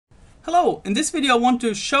Hello, in this video I want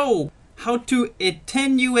to show how to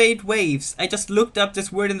attenuate waves. I just looked up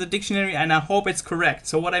this word in the dictionary and I hope it's correct.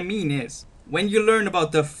 So what I mean is, when you learn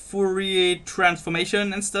about the Fourier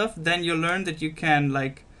Transformation and stuff, then you learn that you can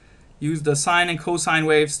use the sine and cosine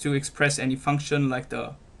waves to express any function like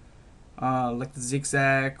the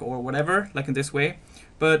zigzag or whatever, like in this way.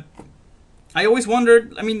 But I always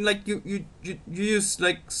wondered, I mean, you use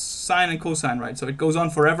sine and cosine, right? So it goes on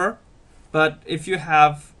forever. But if you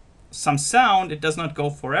have some sound, it does not go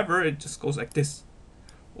forever, it just goes like this,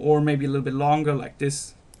 or maybe a little bit longer like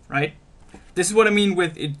this, right? This is what I mean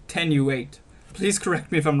with attenuate. Please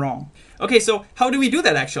correct me if I'm wrong. Okay, so how do we do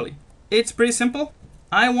that actually? It's pretty simple.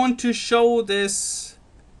 I want to show this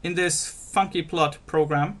in this funky plot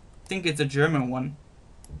program. I think it's a German one.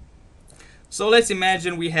 So let's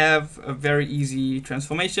imagine we have a very easy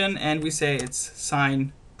transformation and we say it's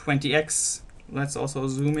sine 20x. Let's also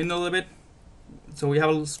zoom in a little bit. So we have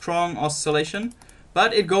a strong oscillation,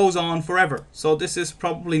 but it goes on forever. So this is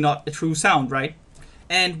probably not a true sound, right?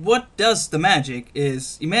 And what does the magic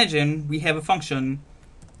is, imagine we have a function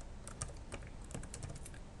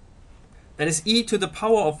that is e to the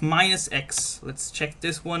power of minus x. Let's check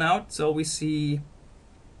this one out. So we see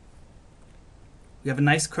we have a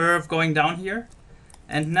nice curve going down here.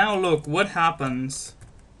 And now look what happens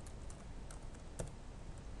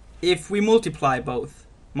if we multiply both.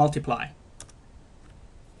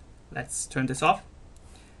 Let's turn this off.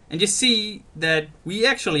 And you see that we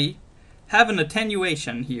actually have an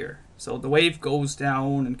attenuation here. So the wave goes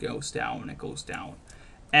down and goes down and goes down.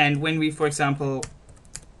 And when we, for example,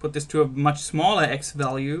 put this to a much smaller x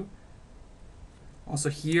value, also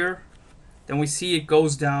here, then we see it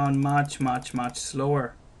goes down much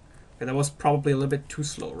slower. Okay, that was probably a little bit too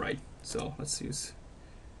slow, right? So let's use.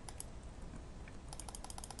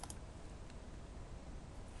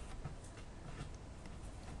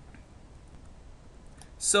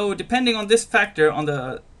 So depending on this factor, on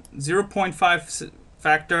the 0.5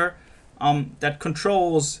 factor, that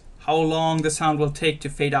controls how long the sound will take to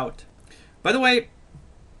fade out. By the way,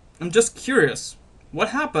 I'm just curious, what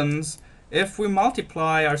happens if we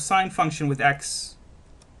multiply our sine function with x?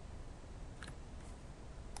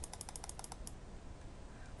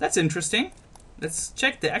 That's interesting. Let's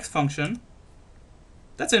check the x function.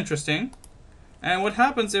 That's interesting. And what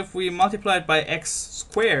happens if we multiply it by x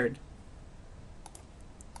squared?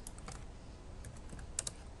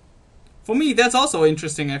 For me, that's also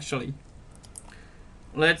interesting, actually.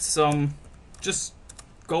 Let's just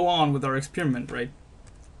go on with our experiment, right?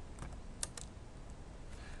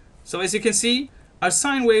 So as you can see, our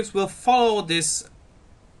sine waves will follow this,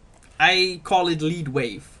 I call it lead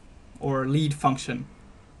wave, or lead function.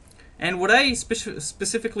 And what I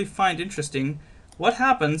specifically find interesting, what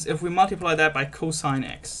happens if we multiply that by cosine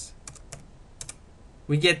x?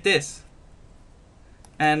 We get this.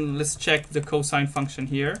 And let's check the cosine function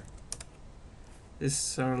here.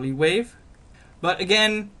 This lead wave, but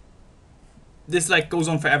again, this goes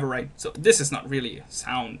on forever, right? So this is not really a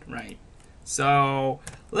sound, right? So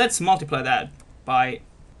let's multiply that by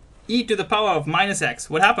e to the power of minus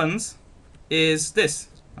x. What happens is this.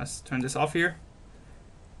 Let's turn this off here,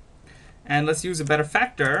 and let's use a better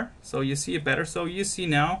factor so you see it better. So you see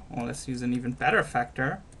now, oh, let's use an even better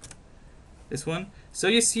factor. This one. So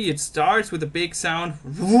you see it starts with a big sound,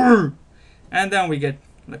 and then we get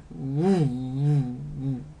like woo.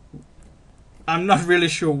 I'm not really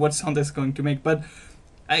sure what sound that's going to make, but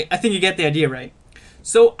I think you get the idea, right?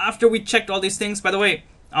 So after we checked all these things, by the way,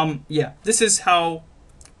 yeah, this is how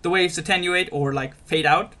the waves attenuate or fade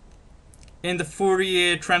out in the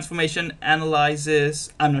Fourier Transformation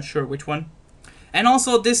analysis. I'm not sure which one. And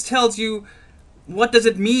also this tells you what does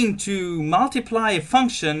it mean to multiply a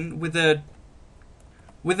function with a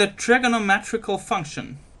trigonometrical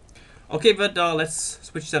function. Okay, but let's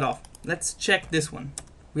switch that off. Let's check this one.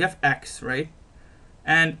 We have x, right?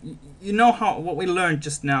 And you know what we learned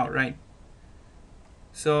just now, right?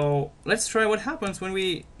 So let's try what happens when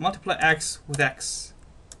we multiply x with x.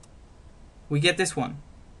 We get this one.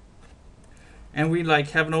 And we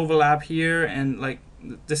have an overlap here, and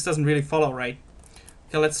this doesn't really follow, right?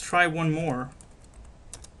 Okay, let's try one more.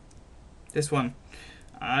 This one.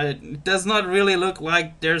 It does not really look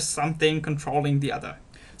like there's something controlling the other.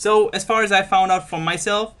 So as far as I found out from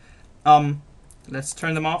myself, let's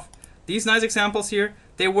turn them off. These nice examples here,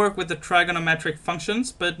 they work with the trigonometric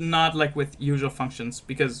functions, but not with usual functions,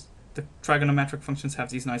 because the trigonometric functions have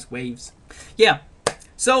these nice waves. Yeah,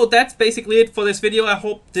 so that's basically it for this video. I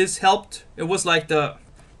hope this helped. It was the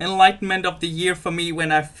enlightenment of the year for me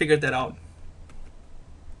when I figured that out.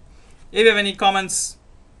 If you have any comments,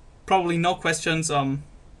 probably no questions,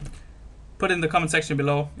 put it in the comment section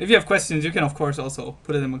below. If you have questions, you can of course also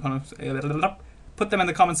put them in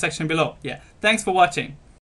the comment section below. Yeah. Thanks for watching.